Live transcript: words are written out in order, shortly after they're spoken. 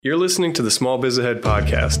You're listening to the Small Biz Ahead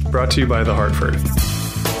podcast, brought to you by The Hartford.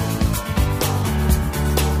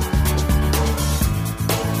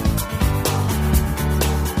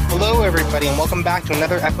 Hello, everybody, and welcome back to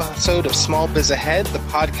another episode of Small Biz Ahead, the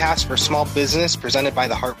podcast for small business presented by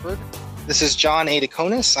The Hartford. This is John A.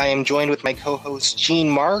 DeConis. I am joined with my co-host, Gene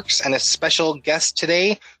Marks, and a special guest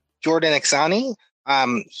today, Jordan Exani.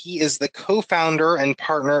 He is the co-founder and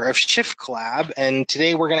partner of Shift Collab, and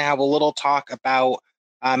today we're going to have a little talk about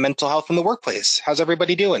mental health in the workplace. How's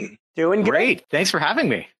everybody doing? Doing great. Thanks for having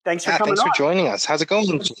me. Thanks for coming on. Thanks for joining us. How's it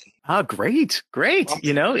going? Oh, great. Awesome.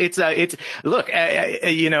 You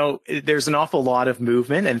know, there's an awful lot of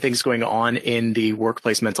movement and things going on in the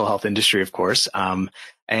workplace mental health industry, of course. And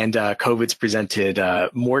COVID's presented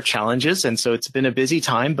more challenges, and so it's been a busy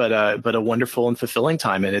time, but a wonderful and fulfilling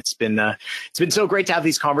time. And it's been so great to have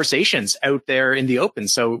these conversations out there in the open.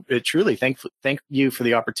 So truly, thank you for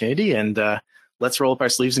the opportunity, and let's roll up our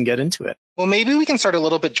sleeves and get into it. Well, maybe we can start a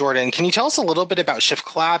little bit, Jordan. Can you tell us a little bit about Shift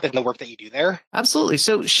Collab and the work that you do there? Absolutely.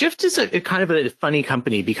 So Shift is a kind of a funny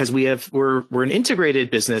company because we're an integrated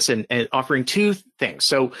business and offering two things.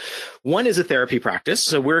 So one is a therapy practice.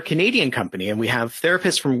 So we're a Canadian company and we have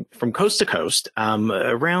therapists from coast to coast,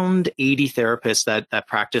 around 80 therapists that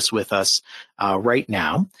practice with us right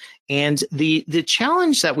now. And the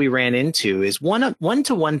challenge that we ran into is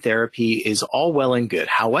one-to-one therapy is all well and good.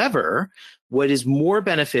 However, what is more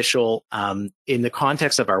beneficial in the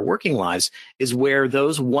context of our working lives is where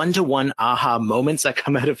those one-to-one aha moments that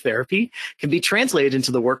come out of therapy can be translated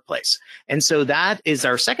into the workplace. And so that is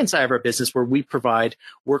our second side of our business, where we provide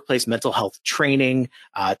workplace mental health training,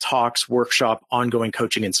 talks, workshop, ongoing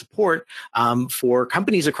coaching and support for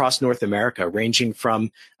companies across North America, ranging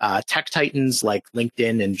from tech titans like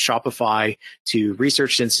LinkedIn and Shopify to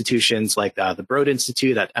research institutions like the Broad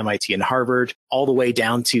Institute at MIT and Harvard, all the way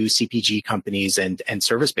down to CPG companies and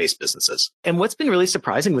service-based businesses. And what's been really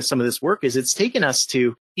surprising with some of this work is it's taken us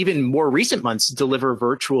to, even more recent months, deliver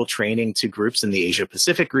virtual training to groups in the Asia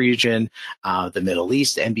Pacific region, the Middle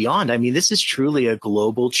East, and beyond. I mean, this is truly a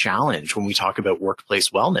global challenge when we talk about workplace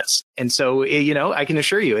wellness. And so, I can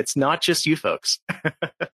assure you, it's not just you folks.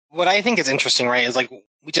 What I think is interesting, right, is like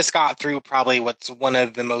we just got through probably what's one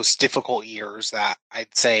of the most difficult years that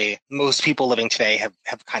I'd say most people living today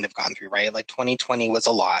have kind of gone through, right? Like 2020 was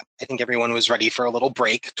a lot. I think everyone was ready for a little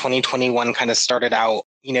break. 2021 kind of started out,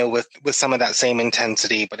 with some of that same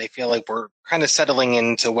intensity, but I feel like we're kind of settling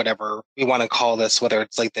into whatever we want to call this, whether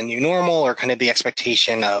it's like the new normal or kind of the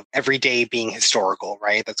expectation of every day being historical,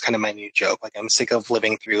 right? That's kind of my new joke. Like I'm sick of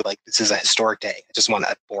living through like, this is a historic day. I just want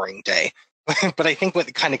a boring day. But I think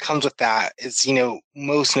what kind of comes with that is,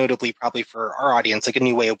 most notably probably for our audience, like a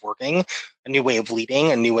new way of working, a new way of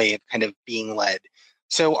leading, a new way of kind of being led.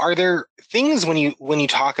 So are there things when you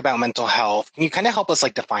talk about mental health, can you kind of help us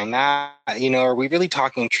like define that? Are we really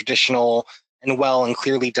talking traditional and well and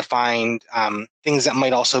clearly defined things that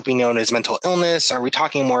might also be known as mental illness? Are we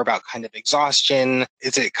talking more about kind of exhaustion?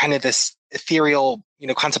 Is it kind of this ethereal,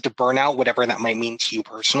 concept of burnout, whatever that might mean to you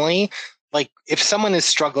personally? Like if someone is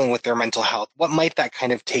struggling with their mental health, what might that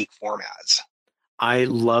kind of take form as? I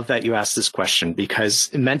love that you asked this question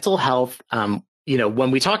because mental health,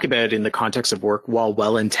 when we talk about it in the context of work, while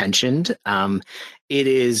well-intentioned,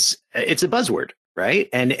 it's a buzzword, right?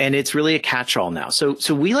 And it's really a catch-all now.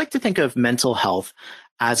 So we like to think of mental health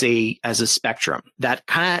as a spectrum that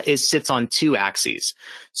kind of sits on two axes.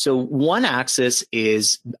 So one axis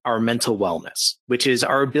is our mental wellness, which is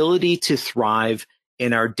our ability to thrive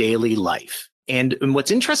in our daily life. And what's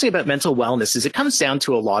interesting about mental wellness is it comes down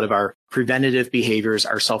to a lot of our preventative behaviors,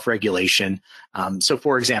 our self-regulation. So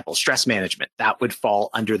for example, stress management, that would fall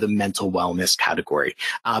under the mental wellness category.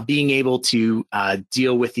 Being able to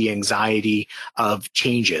deal with the anxiety of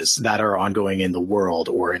changes that are ongoing in the world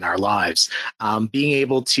or in our lives. Being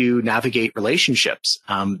able to navigate relationships.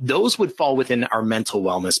 Those would fall within our mental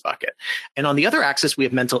wellness bucket. And on the other axis, we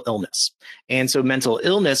have mental illness. And so mental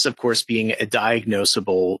illness, of course, being a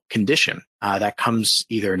diagnosable condition that comes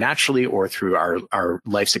either naturally or through our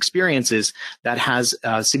life's experiences that has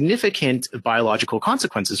significant biological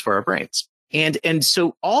consequences for our brains. And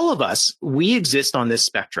so all of us, we exist on this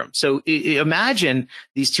spectrum. So imagine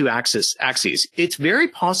these two axes. It's very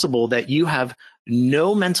possible that you have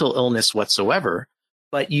no mental illness whatsoever,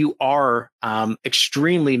 but you are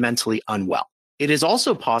extremely mentally unwell. It is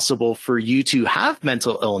also possible for you to have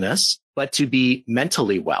mental illness, but to be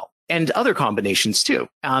mentally well. And other combinations too.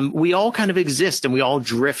 We all kind of exist and we all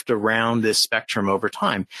drift around this spectrum over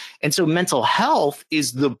time. And so mental health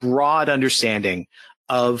is the broad understanding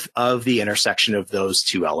of the intersection of those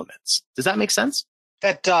two elements. Does that make sense?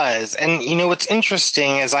 That does. And what's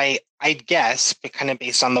interesting is I guess, but kind of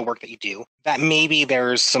based on the work that you do, that maybe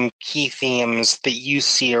there's some key themes that you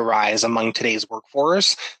see arise among today's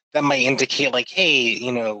workforce that might indicate like, hey,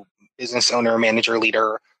 business owner, manager,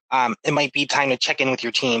 leader, it might be time to check in with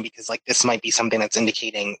your team because like this might be something that's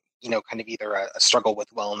indicating, kind of either a struggle with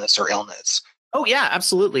wellness or illness. Oh, yeah,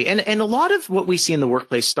 absolutely. And a lot of what we see in the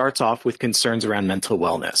workplace starts off with concerns around mental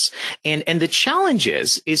wellness. And the challenge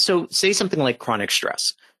is so say something like chronic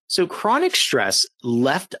stress. So chronic stress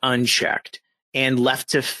left unchecked and left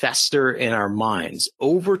to fester in our minds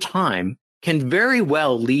over time can very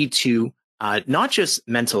well lead to not just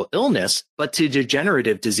mental illness, but to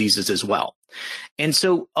degenerative diseases as well. And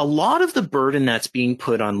so a lot of the burden that's being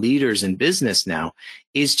put on leaders in business now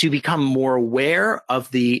is to become more aware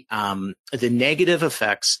of the negative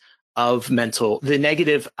effects of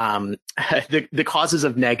the causes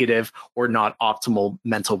of negative or not optimal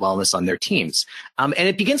mental wellness on their teams. And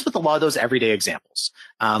it begins with a lot of those everyday examples,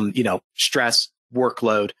 stress,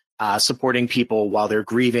 workload, supporting people while they're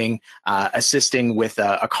grieving, assisting with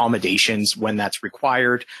accommodations when that's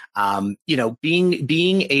required,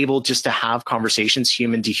 being able just to have conversations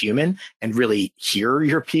human to human and really hear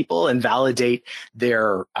your people and validate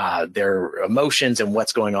their emotions and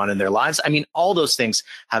what's going on in their lives. I mean, all those things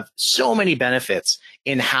have so many benefits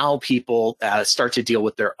in how people start to deal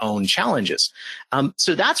with their own challenges.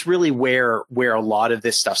 So that's really where a lot of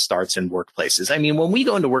this stuff starts in workplaces. I mean, when we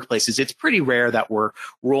go into workplaces, it's pretty rare that we're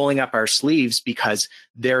rolling up our sleeves because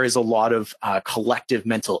there is a lot of collective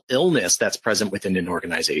mental illness that's present within an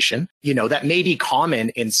organization. That may be common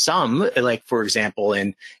in some, like, for example,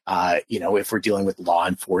 if we're dealing with law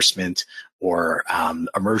enforcement or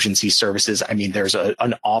emergency services. I mean, there's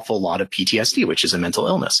an awful lot of PTSD, which is a mental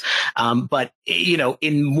illness. But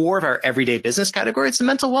in more of our everyday business category, it's the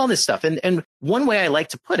mental wellness stuff. And one way I like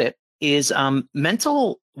to put it is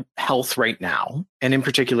mental health right now, and in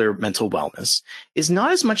particular mental wellness, is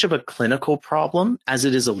not as much of a clinical problem as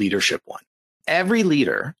it is a leadership one. Every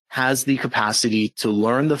leader has the capacity to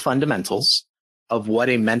learn the fundamentals of what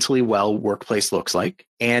a mentally well workplace looks like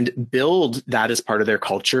and build that as part of their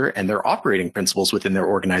culture and their operating principles within their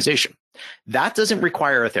organization. That doesn't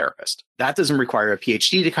require a therapist. That doesn't require a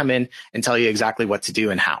PhD to come in and tell you exactly what to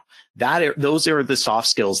do and how. Those are the soft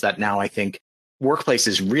skills that now I think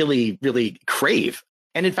workplaces really, really crave.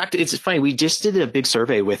 And in fact, it's funny. We just did a big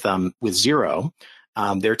survey with Xero,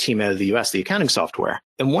 their team out of the US, the accounting software.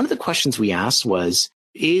 And one of the questions we asked was,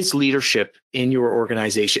 is leadership in your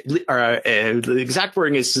organization, the exact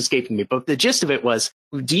wording is escaping me, but the gist of it was,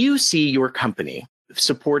 do you see your company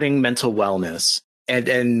supporting mental wellness?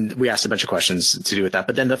 And we asked a bunch of questions to do with that.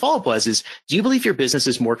 But then the follow-up was, do you believe your business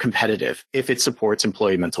is more competitive if it supports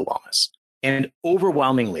employee mental wellness? And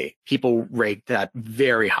overwhelmingly, people rate that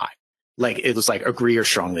very high. Like it was like agree or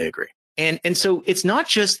strongly agree. And so it's not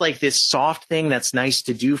just like this soft thing that's nice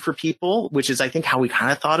to do for people, which is, I think, how we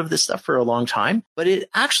kind of thought of this stuff for a long time, but it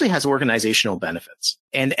actually has organizational benefits.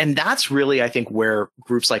 And that's really, I think, where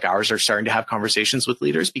groups like ours are starting to have conversations with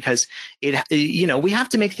leaders, because we have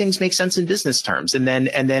to make things make sense in business terms. And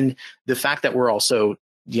then the fact that we're also,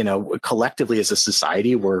 collectively as a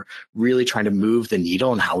society, we're really trying to move the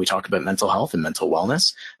needle in how we talk about mental health and mental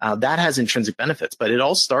wellness. That has intrinsic benefits, but it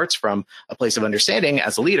all starts from a place of understanding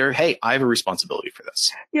as a leader. Hey, I have a responsibility for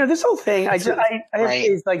this. This whole thing,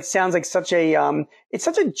 right. Sounds like such a, it's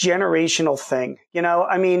such a generational thing.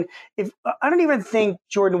 I mean, I don't even think,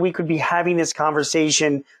 Jordan, we could be having this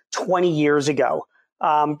conversation 20 years ago.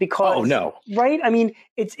 Because, oh no, right? I mean,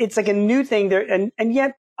 it's like a new thing there, and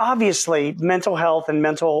yet, obviously, mental health and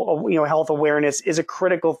mental health awareness is a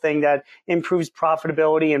critical thing that improves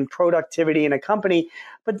profitability and productivity in a company.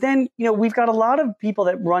 But then, we've got a lot of people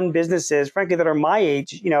that run businesses, frankly, that are my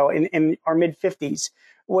age, in our mid 50s,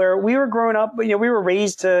 where we were growing up, we were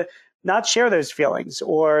raised to not share those feelings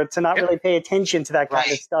or to not really pay attention to that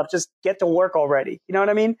kind of stuff. Just get to work already. You know what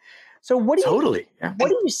I mean? So what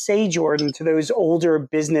do you say, Jordan, to those older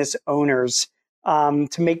business owners to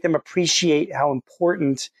make them appreciate how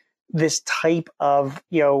important this type of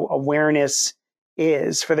awareness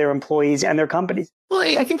is for their employees and their companies? Well,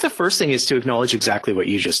 I think the first thing is to acknowledge exactly what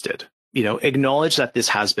you just did. Acknowledge that this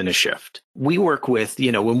has been a shift. We work with,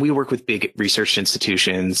 when we work with big research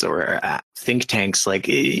institutions or think tanks, like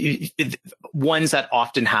ones that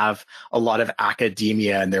often have a lot of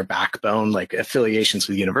academia in their backbone, like affiliations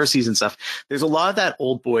with universities and stuff. There's a lot of that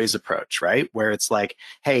old boys approach, right? Where it's like,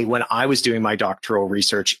 hey, when I was doing my doctoral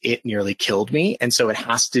research, it nearly killed me. And so it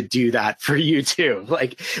has to do that for you too.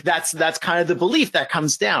 Like that's kind of the belief that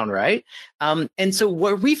comes down, right? And so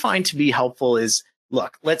what we find to be helpful is,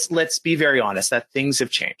 look, let's be very honest that things have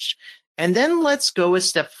changed. And then let's go a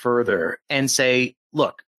step further and say,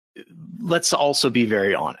 look, let's also be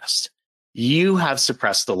very honest. You have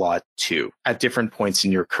suppressed a lot too at different points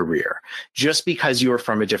in your career. Just because you're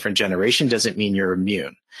from a different generation doesn't mean you're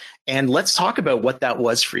immune. And let's talk about what that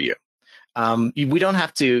was for you. We don't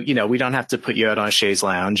have to put you out on a chaise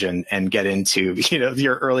lounge and get into,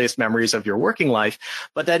 your earliest memories of your working life.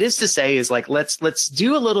 But that is to say is like, let's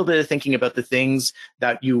do a little bit of thinking about the things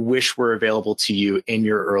that you wish were available to you in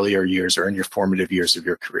your earlier years or in your formative years of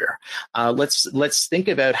your career. Let's think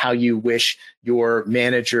about how you wish your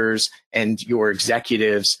managers and your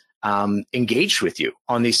executives engaged with you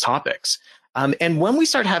on these topics. And when we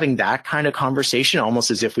start having that kind of conversation,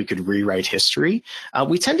 almost as if we could rewrite history,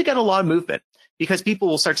 we tend to get a lot of movement because people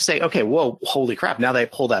will start to say, okay, whoa, holy crap. Now that I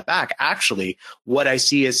pull that back, actually, what I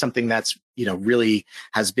see is something that's, really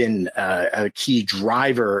has been a key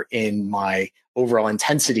driver in my overall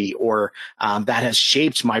intensity or that has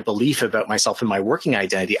shaped my belief about myself and my working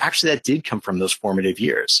identity. Actually, that did come from those formative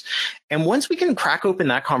years. And once we can crack open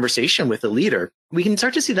that conversation with a leader, we can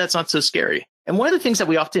start to see that's not so scary. And one of the things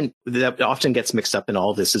that often gets mixed up in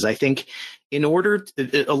all of this is I think a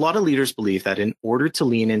lot of leaders believe that in order to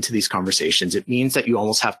lean into these conversations, it means that you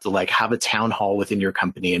almost have to have a town hall within your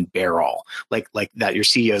company and bear all like that your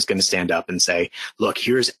CEO is going to stand up and say, look,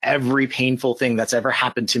 here's every painful thing that's ever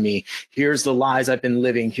happened to me. Here's the lies I've been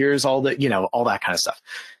living. Here's all all that kind of stuff.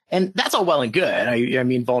 And that's all well and good. I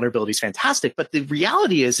mean, vulnerability is fantastic, but the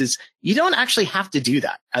reality is you don't actually have to do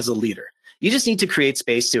that as a leader. You just need to create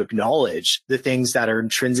space to acknowledge the things that are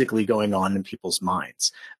intrinsically going on in people's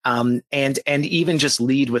minds, and even just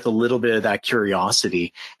lead with a little bit of that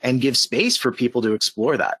curiosity and give space for people to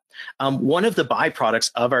explore that. One of the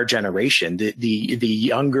byproducts of our generation, the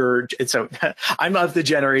younger, so I'm of the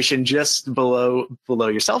generation just below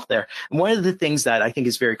yourself there. And one of the things that I think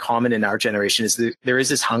is very common in our generation is that there is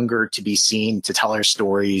this hunger to be seen, to tell our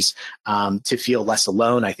stories, to feel less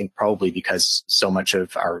alone. I think probably because so much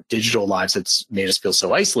of our digital lives has made us feel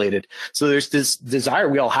so isolated. So there's this desire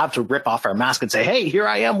we all have to rip off our mask and say, hey, here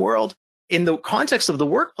I am, world. In the context of the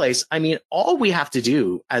workplace, I mean, all we have to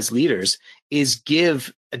do as leaders is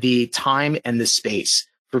give the time and the space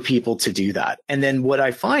for people to do that. And then what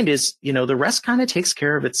I find is, the rest kind of takes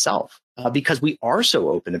care of itself because we are so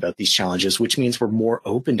open about these challenges, which means we're more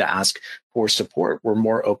open to ask for support. We're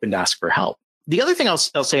more open to ask for help. The other thing I'll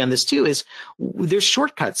say on this too is there's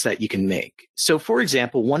shortcuts that you can make. So for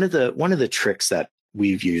example, one of the tricks that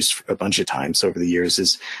we've used a bunch of times over the years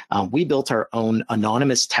is we built our own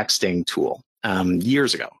anonymous texting tool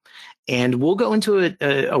years ago. And we'll go into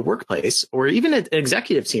a workplace or even an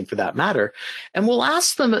executive team for that matter, and we'll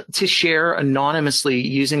ask them to share anonymously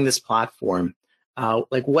using this platform,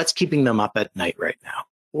 what's keeping them up at night right now.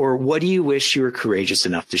 Or what do you wish you were courageous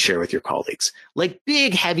enough to share with your colleagues? Like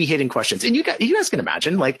big, heavy hitting questions. And you guys can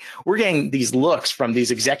imagine, we're getting these looks from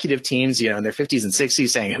these executive teams, in their 50s and 60s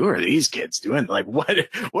saying, who are these kids doing? What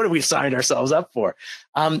have we signed ourselves up for?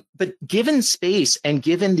 But given space and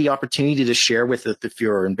given the opportunity to share with the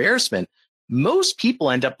fear or embarrassment, most people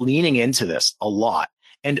end up leaning into this a lot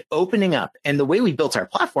and opening up. And the way we built our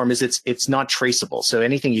platform is it's not traceable. So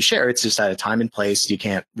anything you share, it's just at a time and place. We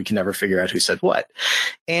can never figure out who said what.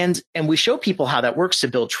 And we show people how that works to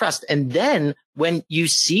build trust. And then when you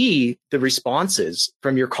see the responses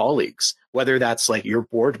from your colleagues, whether that's like your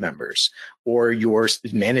board members or your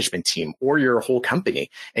management team or your whole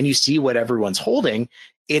company, and you see what everyone's holding,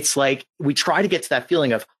 it's like we try to get to that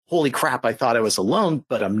feeling of, holy crap, I thought I was alone,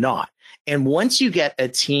 but I'm not. And once you get a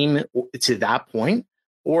team to that point,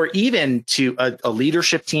 or even to a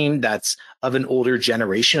leadership team that's of an older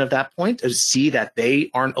generation of that point, to see that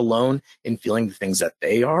they aren't alone in feeling the things that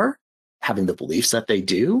they are, having the beliefs that they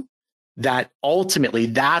do, that ultimately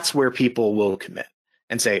that's where people will commit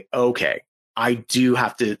and say, okay, I do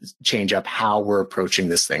have to change up how we're approaching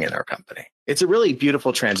this thing in our company. It's a really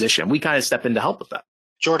beautiful transition. We kind of step in to help with that.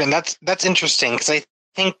 Jordan, that's interesting because I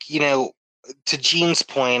think, to Gene's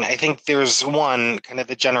point, I think there's one kind of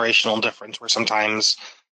a generational difference where sometimes,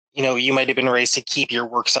 you might have been raised to keep your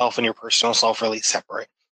work self and your personal self really separate.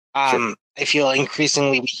 Sure. I feel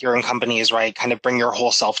increasingly we hear in companies, right, kind of bring your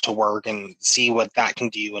whole self to work and see what that can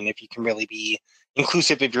do. And if you can really be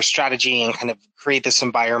inclusive of your strategy and kind of create this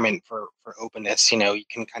environment for openness, you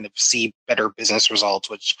can kind of see better business results,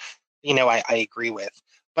 which, I agree with.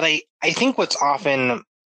 But I think what's often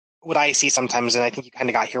what I see sometimes, and I think you kind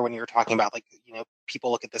of got here when you were talking about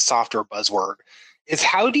people look at the softer buzzword, is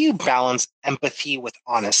how do you balance empathy with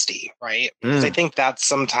honesty, right? Because I think that's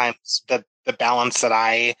sometimes the balance that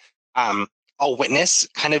I'll witness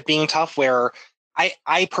kind of being tough, where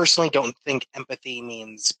I personally don't think empathy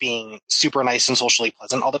means being super nice and socially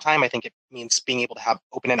pleasant all the time. I think it means being able to have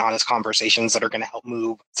open and honest conversations that are going to help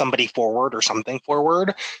move somebody forward or something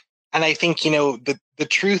forward. And I think, the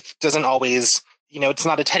truth doesn't always, it's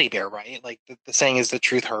not a teddy bear, right? Like the saying is the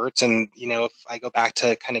truth hurts. And, if I go back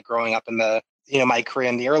to kind of growing up in the, my career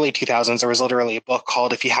in the early 2000s, there was literally a book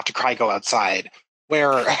called If You Have to Cry, Go Outside,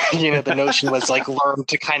 where, the notion was like learn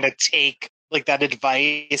to kind of take like that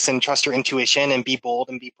advice and trust your intuition and be bold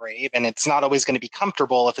and be brave. And it's not always going to be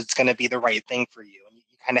comfortable if it's going to be the right thing for you. And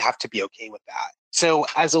you kind of have to be okay with that. So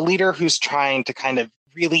as a leader who's trying to kind of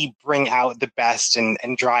really bring out the best and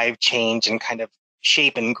drive change and kind of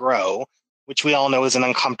shape and grow, which we all know is an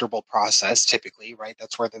uncomfortable process typically, right?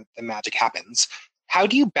 That's where the magic happens. How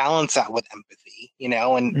do you balance that with empathy,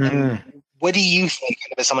 and what do you think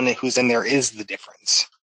kind of as someone who's in there is the difference?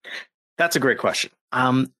 That's a great question.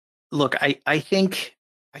 Look, I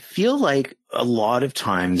feel like a lot of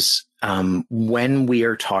times when we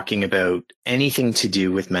are talking about anything to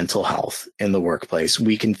do with mental health in the workplace,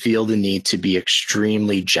 we can feel the need to be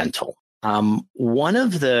extremely gentle. One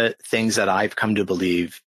of the things that I've come to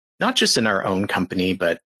believe, not just in our own company,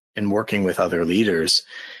 but in working with other leaders,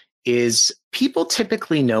 is people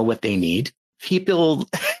typically know what they need. People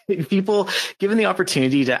given the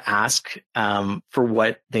opportunity to ask for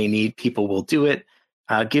what they need, people will do it.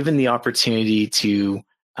 Given the opportunity to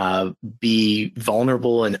be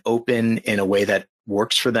vulnerable and open in a way that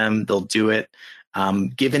works for them, they'll do it.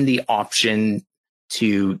 Given the option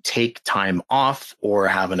to take time off or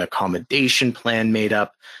have an accommodation plan made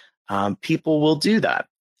up, people will do that.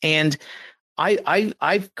 And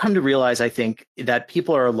I've come to realize, I think, that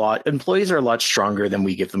employees are a lot stronger than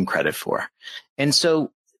we give them credit for. And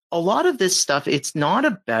so a lot of this stuff, it's not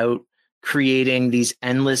about creating these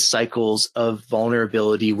endless cycles of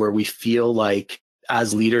vulnerability where we feel like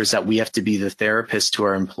as leaders that we have to be the therapist to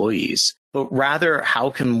our employees, but rather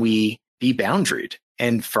how can we be boundaried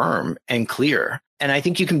and firm and clear? And I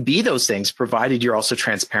think you can be those things provided you're also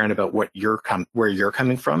transparent about where you're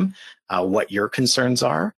coming from, what your concerns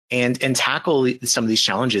are, and tackle some of these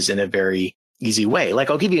challenges in a very easy way.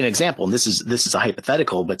 Like I'll give you an example, and this is a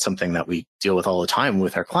hypothetical, but something that we deal with all the time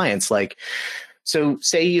with our clients. Like, so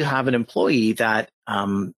say you have an employee that,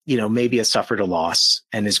 maybe has suffered a loss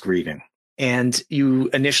and is grieving, and you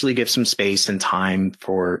initially give some space and time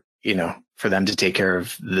for them to take care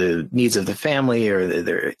of the needs of the family or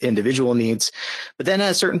their individual needs. But then at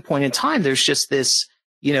a certain point in time, there's just this,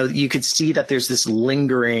 you could see that there's this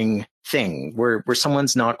lingering thing where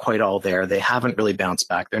someone's not quite all there. They haven't really bounced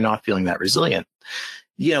back. They're not feeling that resilient.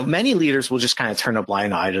 Many leaders will just kind of turn a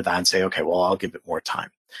blind eye to that and say, okay, well, I'll give it more time.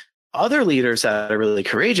 Other leaders that are really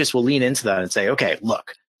courageous will lean into that and say, okay,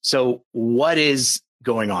 look, so what is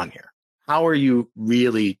going on here? How are you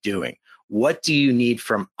really doing? What do you need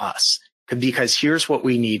from us? Because here's what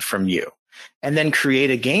we need from you. And then create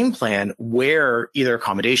a game plan where either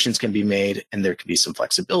accommodations can be made and there can be some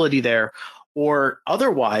flexibility there, or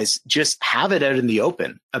otherwise just have it out in the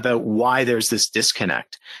open about why there's this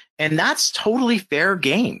disconnect. And that's totally fair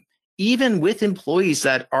game, even with employees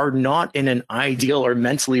that are not in an ideal or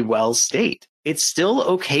mentally well state. It's still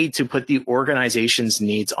okay to put the organization's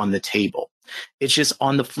needs on the table. It's just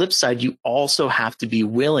on the flip side, you also have to be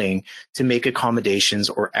willing to make accommodations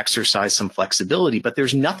or exercise some flexibility. But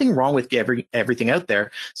there's nothing wrong with everything out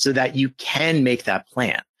there so that you can make that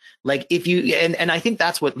plan. Like if you, and I think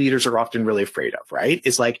that's what leaders are often really afraid of, right?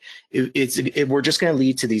 It's like, we're just going to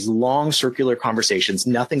lead to these long circular conversations.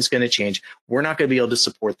 Nothing's going to change. We're not going to be able to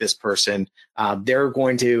support this person. They're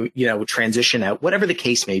going to, transition out, whatever the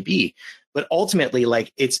case may be. But ultimately,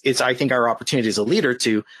 like it's, I think our opportunity as a leader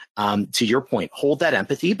to your point, hold that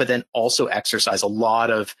empathy, but then also exercise a lot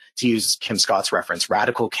of, to use Kim Scott's reference,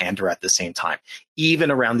 radical candor at the same time,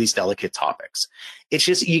 even around these delicate topics. It's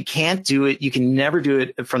just, you can't do it. You can never do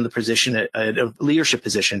it from the position, a leadership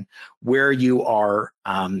position where you are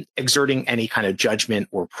exerting any kind of judgment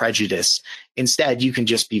or prejudice. Instead, you can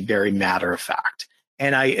just be very matter of fact.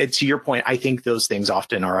 And to your point, I think those things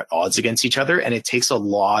often are at odds against each other. And it takes a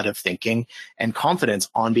lot of thinking and confidence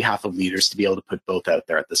on behalf of leaders to be able to put both out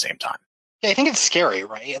there at the same time. Yeah, I think it's scary,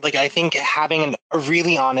 right? Like, I think having a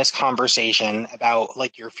really honest conversation about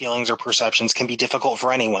like your feelings or perceptions can be difficult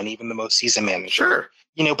for anyone, even the most seasoned manager.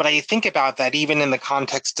 Sure. But I think about that even in the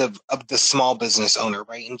context of the small business owner,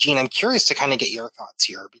 right? And Gene, I'm curious to kind of get your thoughts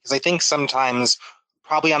here, because I think sometimes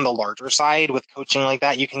probably on the larger side with coaching like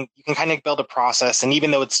that, you can kind of build a process. And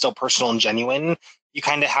even though it's still personal and genuine, you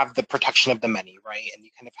kind of have the protection of the many, right? And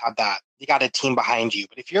you kind of have that, you got a team behind you.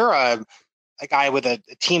 But if you're a a guy with a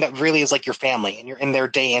team that really is like your family and you're in there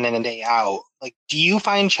day in and day out. Like, do you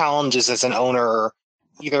find challenges as an owner,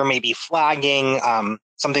 either maybe flagging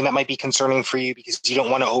something that might be concerning for you because you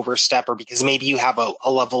don't want to overstep, or because maybe you have a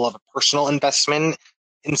level of a personal investment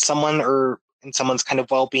in someone or in someone's kind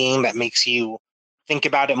of well-being that makes you think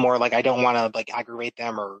about it more like, I don't want to like aggravate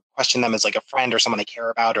them or question them as like a friend or someone I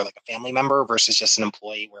care about or like a family member versus just an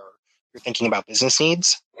employee where you're thinking about business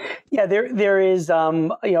needs? Yeah, there is,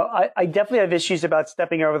 I definitely have issues about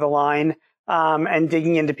stepping over the line and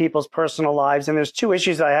digging into people's personal lives. And there's two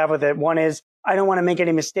issues I have with it. One is I don't want to make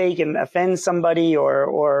any mistake and offend somebody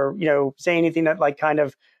or say anything that like kind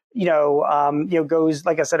of, goes,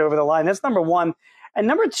 like I said, over the line. That's number one. And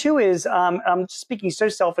number two is, I'm speaking so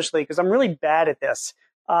selfishly because I'm really bad at this.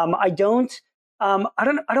 I don't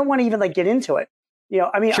want to even like get into it. Sure.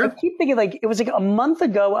 I keep thinking like, it was like a month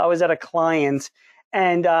ago, I was at a client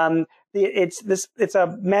and it's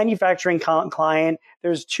a manufacturing client.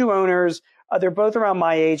 There's two owners. They're both around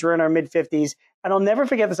my age. We're in our mid 50s. And I'll never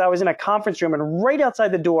forget this. I was in a conference room and right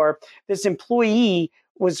outside the door, this employee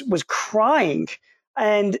was crying.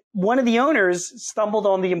 And one of the owners stumbled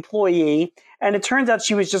on the employee. And it turns out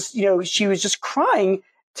she was just crying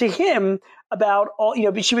to him about all,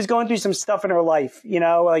 but she was going through some stuff in her life,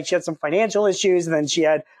 like she had some financial issues and then she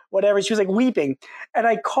had whatever. She was like weeping. And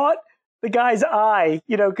I caught the guy's eye,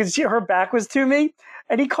 because her back was to me.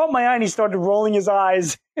 And he caught my eye and he started rolling his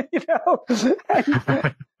eyes, And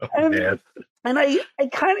I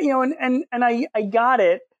kind of, and I got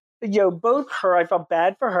it, both her, I felt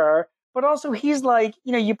bad for her, but also he's like,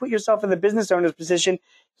 you put yourself in the business owner's position.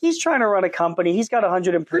 He's trying to run a company. He's got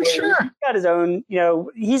 100 employees. Sure. He's got his own,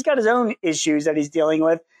 he's got his own issues that he's dealing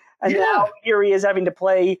with. And now here he is having to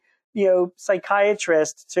play,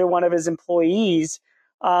 psychiatrist to one of his employees.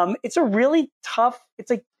 It's a really tough,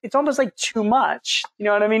 it's almost like too much, you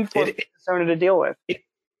know what I mean? For a business owner to deal with. It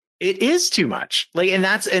is too much. And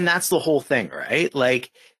that's the whole thing, right? Like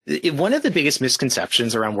one of the biggest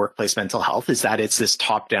misconceptions around workplace mental health is that it's this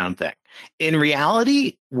top-down thing. In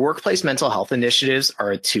reality, workplace mental health initiatives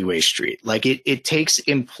are a two-way street. Like it takes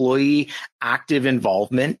employee active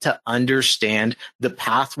involvement to understand the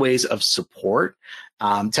pathways of support,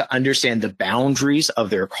 to understand the boundaries of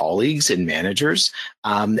their colleagues and managers.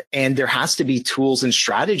 And there has to be tools and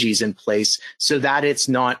strategies in place so that it's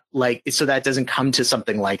not like, so that it doesn't come to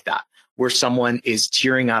something like that, where someone is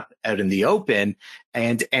tearing up out in the open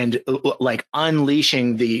and like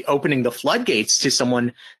opening the floodgates to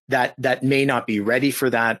someone that may not be ready for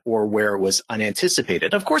that, or where it was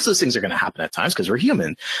unanticipated. Of course, those things are going to happen at times because we're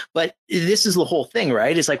human, but this is the whole thing,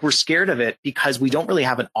 right? It's like we're scared of it because we don't really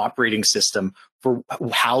have an operating system for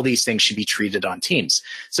how these things should be treated on teams.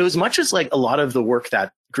 So as much as like a lot of the work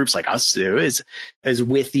that groups like us do is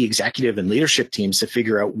with the executive and leadership teams to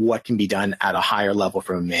figure out what can be done at a higher level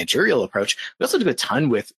from a managerial approach, we also do a ton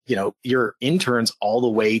with, your interns all the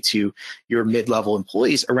way to your mid-level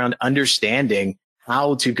employees around understanding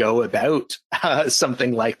how to go about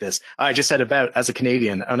something like this. I just said about as a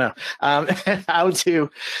Canadian. Oh no. How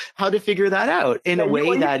to figure that out in a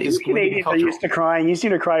way that is Canadians are used to crying. You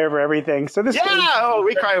seem to cry over everything. So this. Yeah.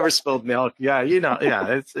 We cry over spilled milk. Yeah.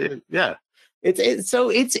 Yeah. It's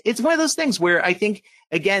one of those things where I think,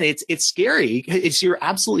 again, it's scary. You're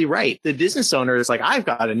absolutely right. The business owner is like, I've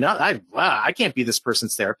got enough. I can't be this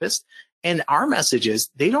person's therapist. And our message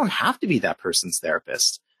is they don't have to be that person's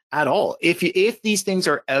therapist at all. If these things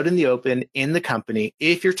are out in the open in the company,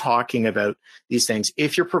 if you're talking about these things,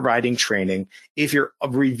 if you're providing training, if you're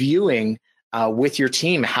reviewing with your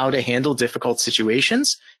team how to handle difficult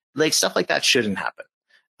situations, like stuff like that shouldn't happen.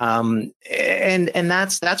 And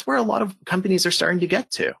that's where a lot of companies are starting to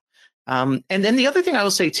get to. And then the other thing I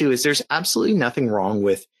will say too is there's absolutely nothing wrong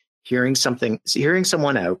with hearing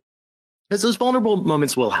someone out, because those vulnerable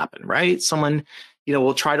moments will happen, right? Someone,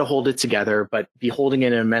 will try to hold it together, but be holding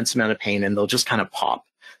in an immense amount of pain and they'll just kind of pop.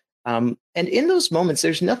 And in those moments,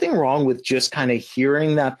 there's nothing wrong with just kind of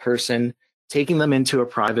hearing that person, taking them into a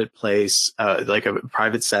private place, like a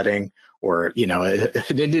private setting, or an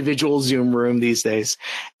individual Zoom room these days,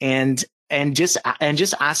 and just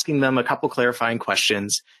asking them a couple clarifying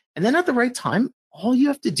questions. And then at the right time, all you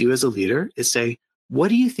have to do as a leader is say, what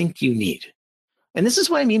do you think you need? And this is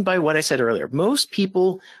what I mean by what I said earlier. Most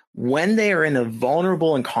people, when they are in a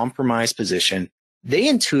vulnerable and compromised position, they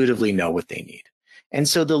intuitively know what they need. And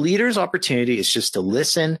so the leader's opportunity is just to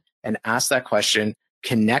listen and ask that question,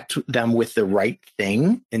 connect them with the right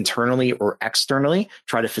thing internally or externally,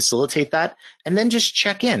 try to facilitate that, and then just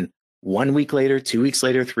check in 1 week later, 2 weeks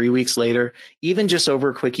later, 3 weeks later, even just over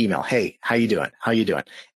a quick email. Hey, how you doing? How you doing?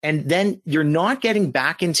 And then you're not getting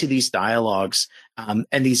back into these dialogues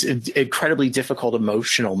and these incredibly difficult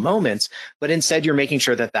emotional moments, but instead you're making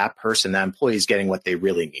sure that that person, that employee, is getting what they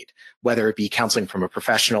really need, whether it be counseling from a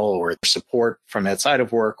professional or support from outside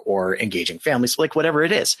of work or engaging families, like whatever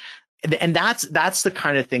it is. And that's the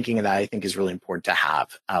kind of thinking that I think is really important to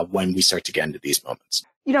have when we start to get into these moments.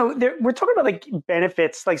 We're talking about like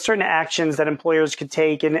benefits, like certain actions that employers could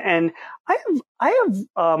take, and I have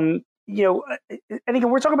and again,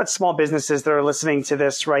 we're talking about small businesses that are listening to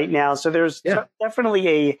this right now. So there's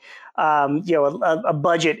definitely a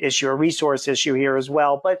budget issue, a resource issue here as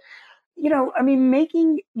well. But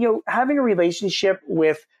having a relationship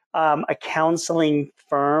with a counseling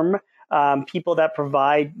firm, people that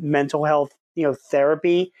provide mental health,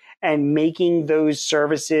 therapy, and making those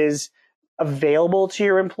services available to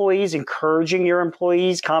your employees, encouraging your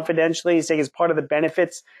employees confidentially, saying as part of the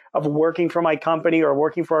benefits of working for my company or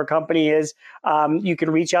working for our company is you can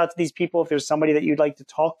reach out to these people if there's somebody that you'd like to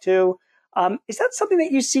talk to. Is that something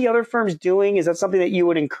that you see other firms doing? Is that something that you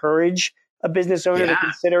would encourage a business owner to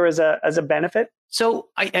consider as a benefit? So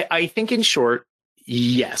I think in short,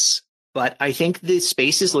 yes, but I think the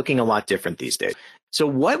space is looking a lot different these days. So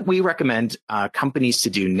what we recommend companies to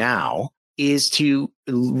do now is to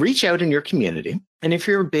reach out in your community. And if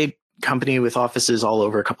you're a big company with offices all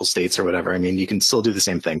over a couple states or whatever, I mean, you can still do the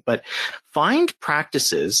same thing, but find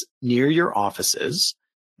practices near your offices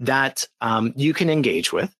that you can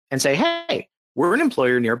engage with and say, hey, we're an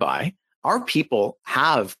employer nearby. Our people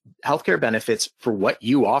have healthcare benefits for what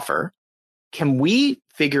you offer. Can we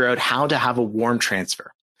figure out how to have a warm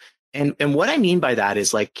transfer? And what I mean by that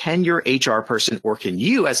is, like, can your HR person or can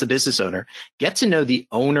you as a business owner get to know the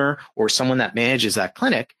owner or someone that manages that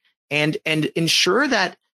clinic and ensure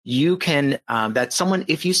that you can, that someone,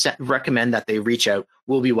 if you recommend that they reach out,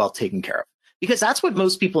 will be well taken care of? Because that's what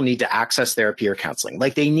most people need to access therapy or counseling.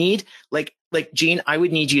 Like they need, like Gene, I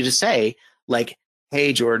would need you to say, like,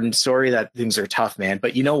 hey, Jordan, sorry that things are tough, man.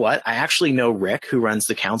 But you know what? I actually know Rick, who runs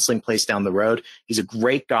the counseling place down the road. He's a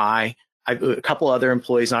great guy. A couple other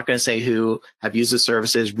employees, not going to say who, have used the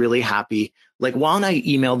services, really happy. Like, why don't I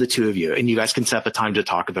email the two of you and you guys can set up a time to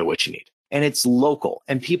talk about what you need? And it's local,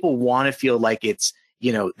 and people want to feel like it's,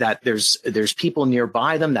 that there's people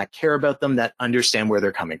nearby them that care about them, that understand where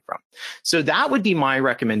they're coming from. So that would be my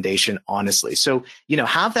recommendation, honestly. So,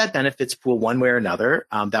 have that benefits pool one way or another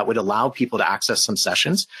that would allow people to access some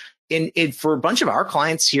sessions. For a bunch of our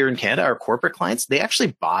clients here in Canada, our corporate clients, they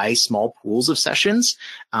actually buy small pools of sessions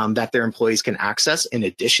that their employees can access in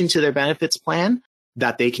addition to their benefits plan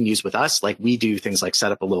that they can use with us. Like we do things like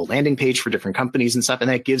set up a little landing page for different companies and stuff, and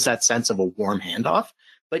that gives that sense of a warm handoff.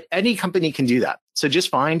 But any company can do that. So just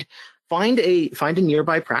find a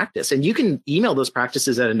nearby practice, and you can email those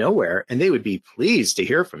practices out of nowhere, and they would be pleased to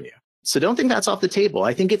hear from you. So don't think that's off the table.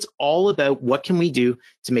 I think it's all about what can we do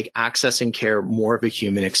to make accessing care more of a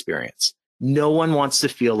human experience. No one wants to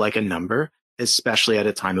feel like a number, especially at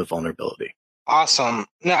a time of vulnerability. Awesome.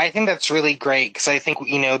 No, I think that's really great because I think,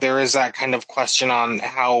 there is that kind of question on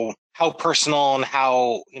how personal and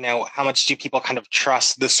how much do people kind of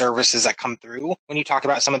trust the services that come through when you talk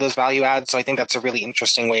about some of those value adds. So I think that's a really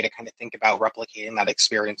interesting way to kind of think about replicating that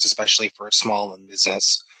experience, especially for a small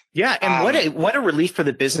business. Yeah, and what a relief for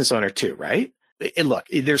the business owner too, right? And look,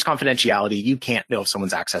 there's confidentiality. You can't know if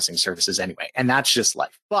someone's accessing services anyway, and that's just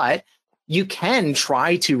life. But you can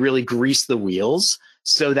try to really grease the wheels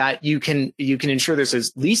so that you can ensure there's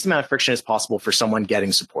as least amount of friction as possible for someone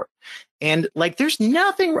getting support. And like, there's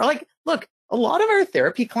nothing like, look, a lot of our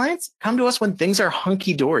therapy clients come to us when things are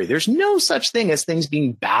hunky dory. There's no such thing as things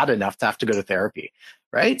being bad enough to have to go to therapy.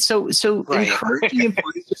 Right. So right. Encourage the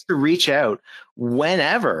employees just to reach out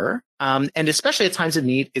whenever, and especially at times of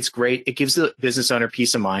need. It's great. It gives the business owner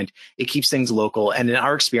peace of mind. It keeps things local. And in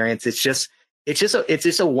our experience, it's just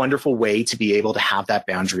a wonderful way to be able to have that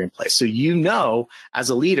boundary in place. So, as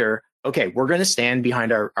a leader, okay, we're going to stand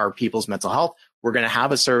behind our people's mental health. We're going to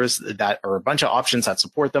have a service that, or a bunch of options that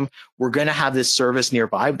support them. We're going to have this service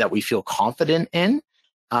nearby that we feel confident in.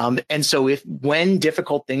 And so when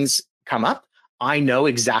difficult things come up, I know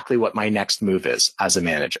exactly what my next move is as a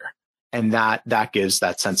manager. And that gives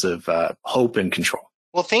that sense of hope and control.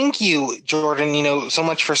 Well, thank you, Jordan, so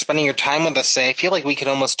much for spending your time with us today. I feel like we could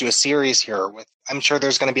almost do a series here I'm sure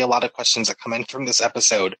there's going to be a lot of questions that come in from this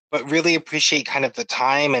episode, but really appreciate kind of the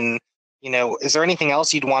time. And, is there anything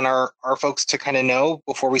else you'd want our folks to kind of know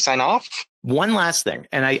before we sign off? One last thing,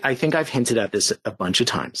 and I think I've hinted at this a bunch of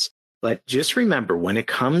times, but just remember when it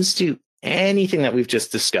comes to anything that we've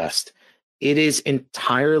just discussed, it is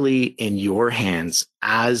entirely in your hands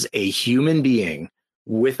as a human being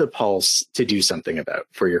with a pulse to do something about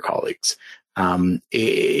for your colleagues.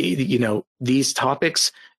 These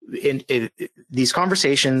topics, these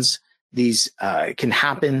conversations, these can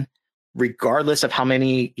happen regardless of how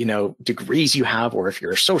many, degrees you have, or if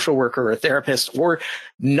you're a social worker or a therapist or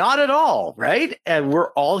not at all, right? And we're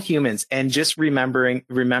all humans. And just remember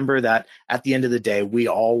that at the end of the day, we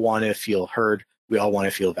all want to feel heard. We all want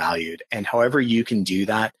to feel valued. And however you can do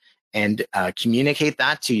that and communicate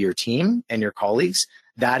that to your team and your colleagues,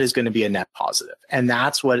 that is going to be a net positive. And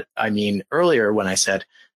that's what I mean earlier when I said,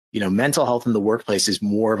 mental health in the workplace is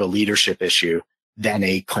more of a leadership issue than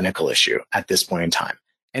a clinical issue at this point in time.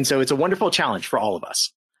 And so it's a wonderful challenge for all of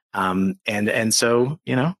us. And so,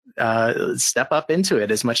 step up into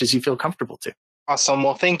it as much as you feel comfortable to. Awesome.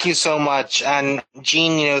 Well, thank you so much. And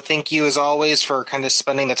Gene, thank you as always for kind of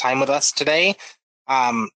spending the time with us today.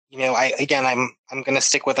 I'm going to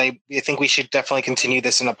stick with, I think we should definitely continue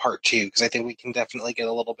this in a part 2, because I think we can definitely get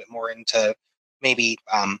a little bit more into maybe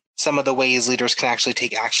some of the ways leaders can actually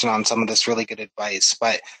take action on some of this really good advice.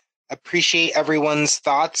 But appreciate everyone's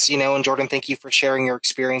thoughts, and Jordan, thank you for sharing your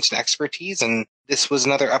experience and expertise. And this was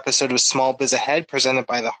another episode of Small Biz Ahead presented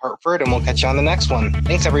by The Hartford, and we'll catch you on the next one.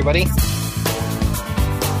 Thanks, everybody.